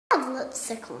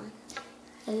lipstick on.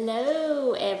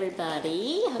 Hello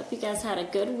everybody. Hope you guys had a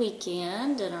good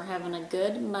weekend and are having a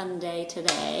good Monday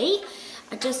today.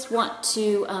 I just want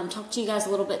to talk to you guys a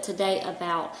little bit today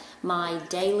about my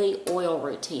daily oil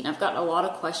routine. I've gotten a lot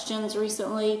of questions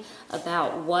recently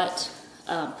about what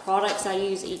products I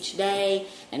use each day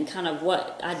and kind of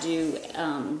what I do.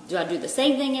 Do I do the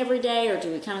same thing every day or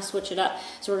do we kind of switch it up?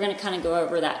 So we're going to kind of go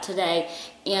over that today.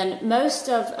 And most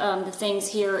of the things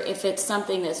here, if it's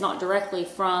something that's not directly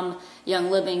from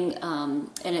Young Living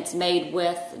and it's made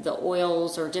with the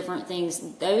oils or different things,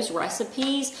 those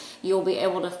recipes you'll be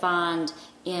able to find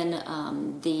in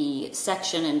the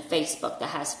section in Facebook that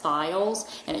has files,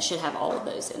 and it should have all of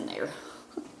those in there.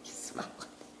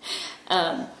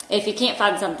 If you can't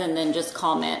find something, then just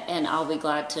comment and I'll be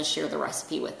glad to share the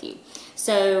recipe with you.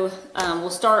 So we'll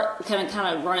start kind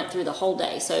of run it through the whole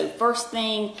day. So first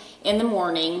thing in the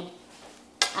morning,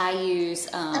 I use,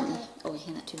 oh, you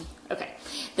hand that to me? Okay.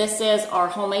 This is our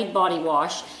homemade body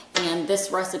wash, and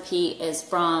this recipe is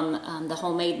from the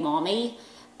Homemade Mommy.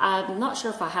 I'm not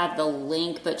sure if I have the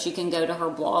link, but you can go to her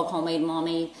blog,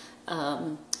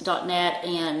 HomemadeMommy.net,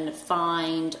 and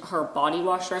find her body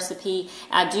wash recipe.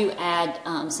 I do add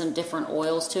some different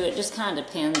oils to it. Just kind of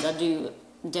depends. I do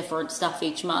different stuff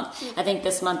each month. I think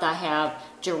this month I have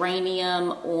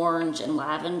geranium, orange, and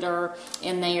lavender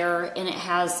in there, and it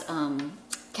has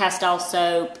castile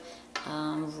soap,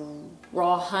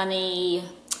 raw honey,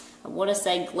 I want to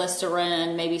say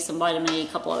glycerin, maybe some vitamin E, a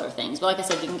couple other things. But like I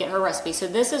said, you can get her recipe. So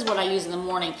this is what I use in the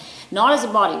morning, not as a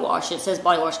body wash. It says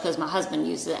body wash because my husband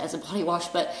uses it as a body wash,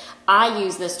 but I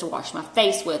use this to wash my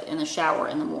face with in the shower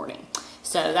in the morning.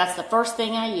 So that's the first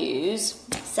thing I use.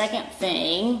 Second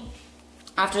thing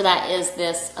after that is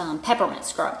this peppermint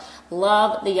scrub.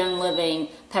 Love the Young Living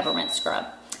peppermint scrub.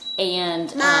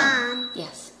 And Mom.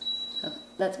 yes,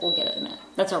 we'll get it in a minute.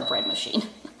 That's our bread machine.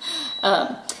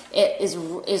 It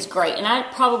is great, and I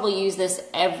probably use this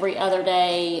every other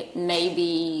day,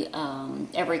 maybe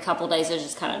every couple days. It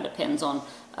just kind of depends on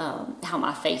how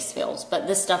my face feels, but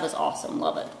this stuff is awesome.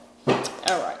 Love it.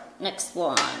 All right, next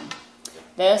one.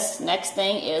 This next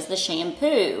thing is the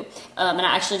shampoo, and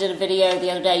I actually did a video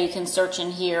the other day. You can search in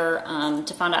here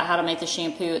to find out how to make the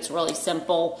shampoo. It's really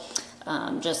simple.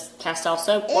 Just castile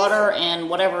soap, water, and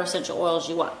whatever essential oils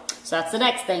you want. So that's the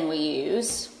next thing we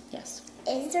use. Yes.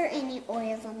 Is there any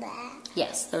oils on that?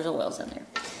 Yes, there's oils in there.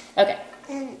 Okay.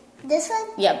 And this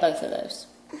one? Yeah, both of those.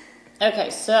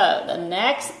 Okay, so the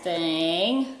next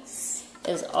thing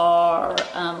is our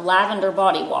lavender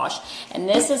body wash. And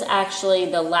this is actually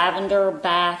the lavender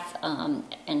bath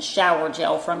and shower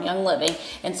gel from Young Living.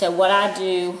 And so what I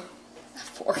do...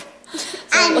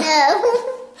 I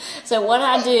know. So what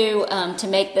I do to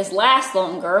make this last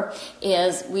longer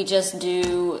is we just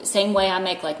do, same way I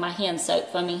make like my hand soap,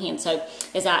 foaming hand soap,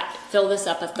 is I fill this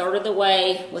up a third of the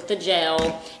way with the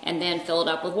gel and then fill it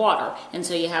up with water. And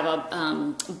so you have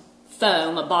a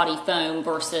foam, a body foam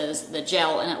versus the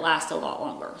gel, and it lasts a lot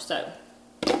longer. So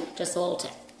just a little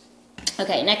tip.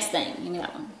 Okay, next thing, give me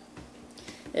that one.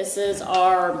 This is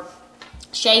our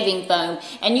shaving foam,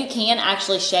 and you can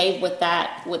actually shave with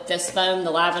this foam,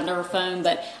 the lavender foam,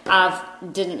 but I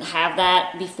didn't have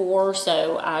that before,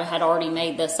 so I had already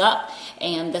made this up,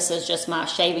 and this is just my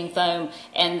shaving foam,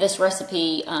 and this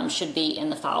recipe should be in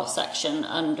the file section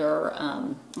under, I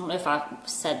don't know if I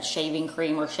said shaving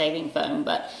cream or shaving foam,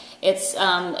 but it's,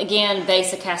 again,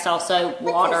 basic castile soap,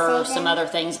 water, some other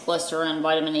things, glycerin,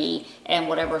 vitamin E, and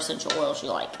whatever essential oils you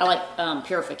like. I like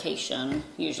purification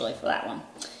usually for that one.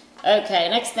 Okay,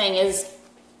 next thing is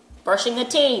brushing the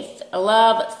teeth. I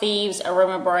love Thieves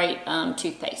Aroma Bright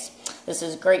toothpaste. This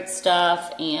is great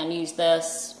stuff, and use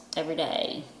this every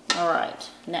day. All right,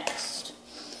 next.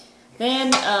 Then,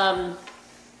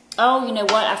 oh, you know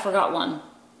what? I forgot one,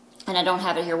 and I don't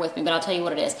have it here with me, but I'll tell you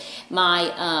what it is.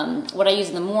 My what I use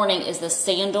in the morning is the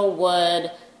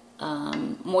Sandalwood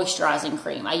moisturizing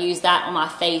cream. I use that on my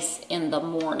face in the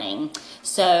morning.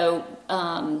 So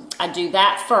I do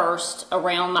that first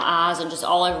around my eyes and just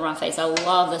all over my face. I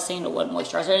love the Sandalwood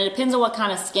moisturizer. And it depends on what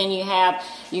kind of skin you have.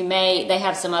 They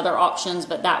have some other options,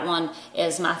 but that one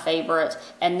is my favorite.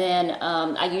 And then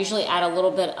I usually add a little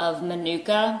bit of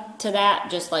Manuka to that,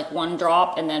 just like one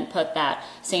drop, and then put that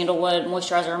Sandalwood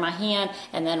moisturizer in my hand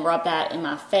and then rub that in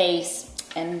my face.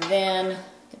 And then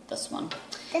get this one.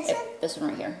 This one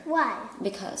right here. Why?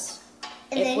 Because.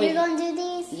 And then you're going to do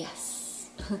these? Yes.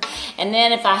 And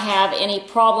then if I have any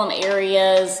problem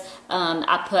areas,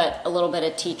 I put a little bit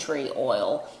of tea tree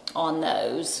oil on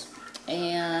those.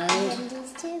 And then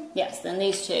these two? Yes, then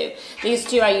these two. These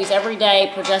two I use every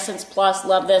day. Progessence Plus,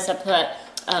 love this. I put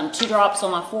 2 drops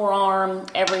on my forearm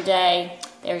every day.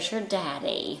 There's your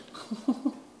daddy.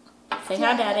 Say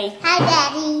hi, Daddy. Hi,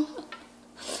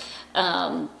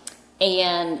 Daddy.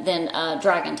 And then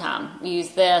Dragon Time.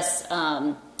 Use this.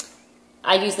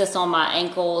 I use this on my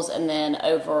ankles and then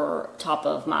over top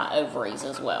of my ovaries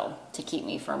as well to keep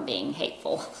me from being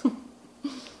hateful.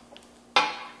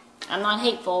 I'm not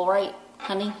hateful, right,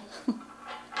 honey?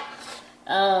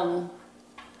 All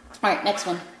right, next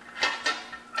one.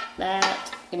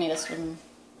 Give me this one.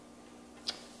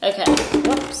 Okay,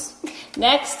 whoops.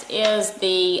 Next is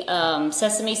the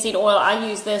sesame seed oil. I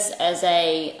use this as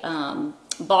a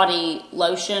body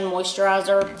lotion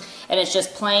moisturizer, and it's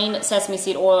just plain sesame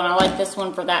seed oil, and I like this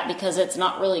one for that because it's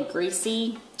not really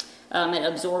greasy. It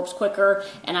absorbs quicker,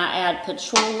 and I add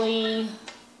patchouli,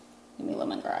 give me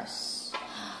lemongrass,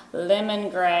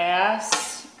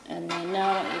 and then, no,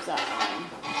 I don't use that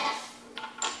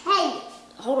one. Hey!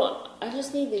 Hold on, I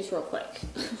just need these real quick.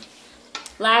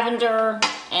 Lavender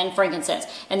and frankincense.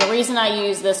 And the reason I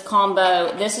use this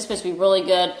combo, this is supposed to be really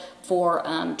good for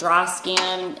dry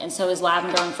skin, and so is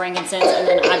lavender and frankincense. And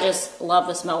then I just love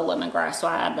the smell of lemongrass, so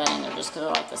I add that in there just because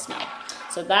I like the smell.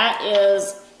 So that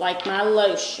is like my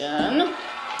lotion.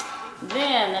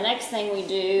 Then the next thing we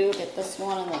do, get this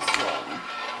one and this one,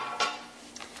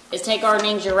 is take our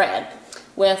Ninja Red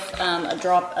with a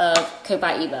drop of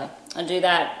Copaiba. I do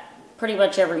that pretty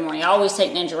much every morning. I always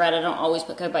take Ninja Red. I don't always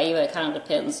put Copaiba. It kind of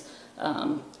depends.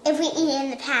 If we eat it in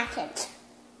the packet.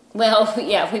 Well,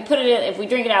 yeah, if we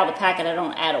drink it out of the packet, I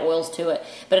don't add oils to it.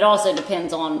 But it also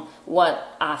depends on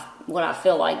what I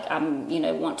feel like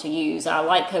want to use. I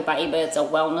like Copaiba. It's a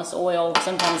wellness oil.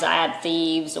 Sometimes I add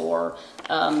Thieves or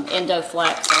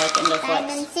Endoflex. I like Endoflex.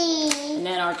 Vitamin C. And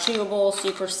then our chewable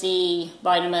Super C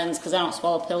vitamins, because I don't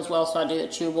swallow pills well, so I do the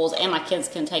chewables. And my kids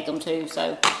can take them too,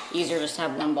 so easier just to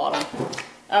have one bottle.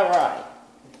 All right.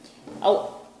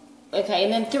 Oh. Okay,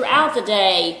 and then throughout the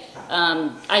day,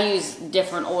 I use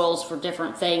different oils for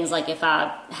different things, like if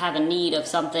I have a need of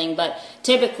something. But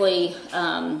typically,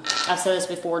 I've said this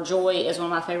before, Joy is one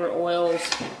of my favorite oils.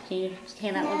 Can you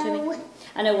hand that one to me?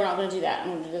 I know we're not going to do that. I'm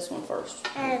going to do this one first.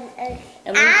 I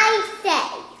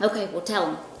say. Okay, well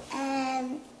tell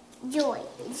them. Joy.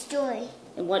 It's joy.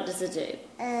 And what does it do?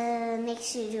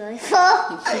 Makes you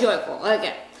joyful. Joyful,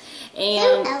 okay.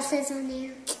 And who else is on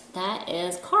there? That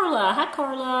is Carla. Hi,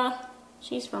 Carla.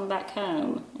 She's from back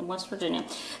home in West Virginia.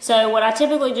 So what I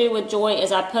typically do with Joy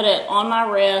is I put it on my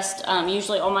wrist,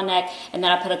 usually on my neck, and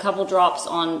then I put a couple drops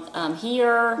on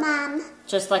here. Mom.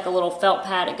 Just like a little felt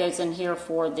pad. It goes in here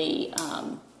for the,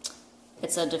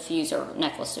 it's a diffuser,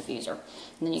 necklace diffuser.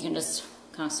 And then you can just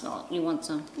kind of smell it. You want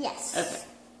some? Yes. Okay.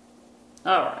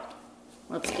 All right.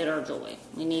 Let's get our Joy.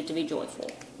 We need to be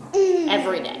joyful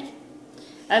every day.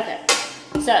 Okay.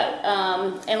 So,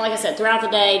 and like I said, throughout the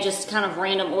day, just kind of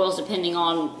random oils depending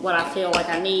on what I feel like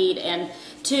I need. And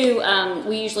two,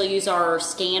 we usually use our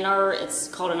scanner. It's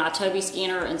called an Itobi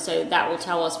scanner, and so that will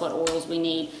tell us what oils we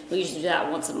need. We usually do that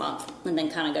once a month and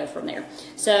then kind of go from there.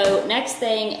 So next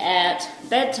thing at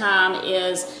bedtime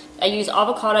is I use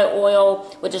avocado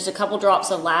oil with just a couple drops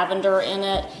of lavender in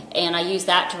it, and I use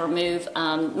that to remove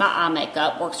my eye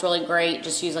makeup. Works really great.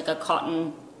 Just use like a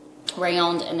cotton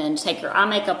round and then take your eye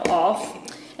makeup off.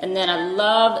 And then I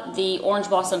love the Orange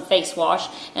Blossom face wash,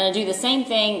 and I do the same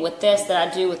thing with this that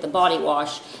I do with the body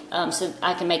wash, so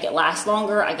I can make it last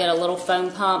longer. I get a little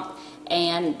foam pump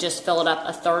and just fill it up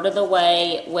a third of the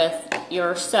way with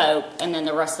your soap and then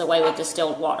the rest of the way with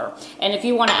distilled water. And if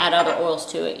you want to add other oils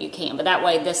to it, you can, but that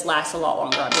way this lasts a lot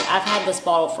longer. I mean, I've had this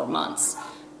bottle for months.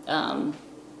 I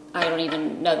don't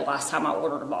even know the last time I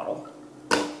ordered a bottle.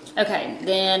 Okay,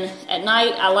 then at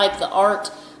night I like the Art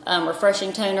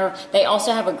refreshing toner. They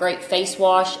also have a great face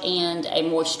wash and a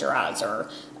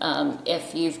moisturizer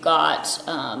if you've got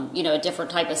a different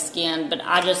type of skin, but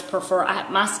I just prefer,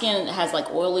 my skin has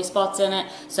like oily spots in it,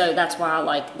 so that's why I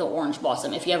like the Orange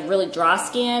Blossom. If you have really dry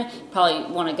skin, probably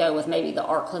want to go with maybe the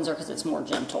Art cleanser because it's more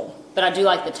gentle, but I do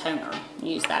like the toner.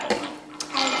 Use that at night.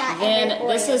 Then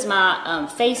this is my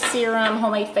face serum,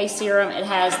 homemade face serum. It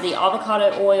has the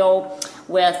avocado oil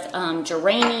with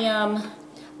geranium,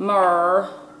 myrrh,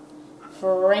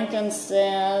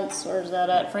 frankincense, where's that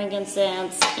at?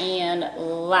 Frankincense and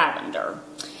lavender.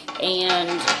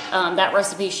 And that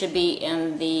recipe should be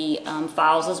in the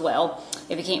files as well.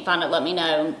 If you can't find it, let me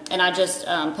know. And I just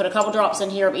put a couple drops in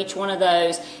here of each one of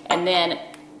those, and then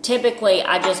typically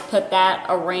I just put that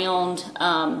around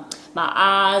my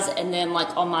eyes and then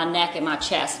like on my neck and my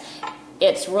chest.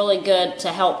 It's really good to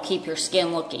help keep your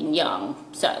skin looking young.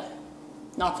 So,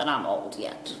 not that I'm old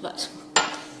yet, but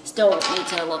still need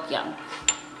to look young.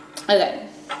 Okay,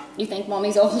 you think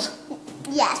mommy's old?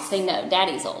 Yes. Say no,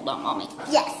 daddy's old, not mommy.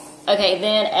 Yes. Okay,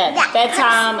 then at That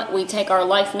bedtime, we take our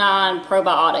Life 9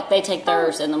 probiotic. They take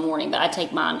theirs in the morning, but I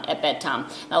take mine at bedtime.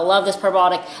 I love this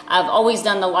probiotic. I've always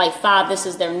done the Life 5. This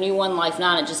is their new one, Life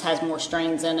 9. It just has more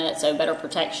strains in it, so better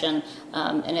protection,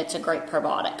 and it's a great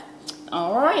probiotic.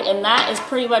 All right, and that is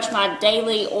pretty much my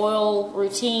daily oil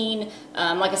routine.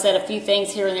 Like I said, a few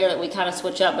things here and there that we kind of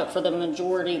switch up, but for the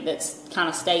majority, that kind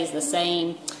of stays the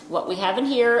same, what we have in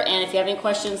here. And if you have any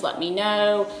questions, let me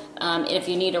know. And if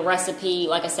you need a recipe,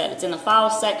 like I said, it's in the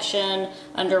files section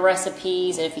under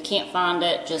recipes. And if you can't find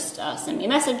it, just send me a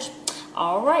message.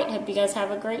 All right, hope you guys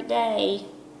have a great day.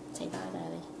 Say bye,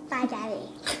 Daddy. Bye,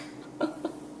 Daddy.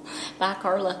 Bye,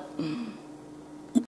 Carla.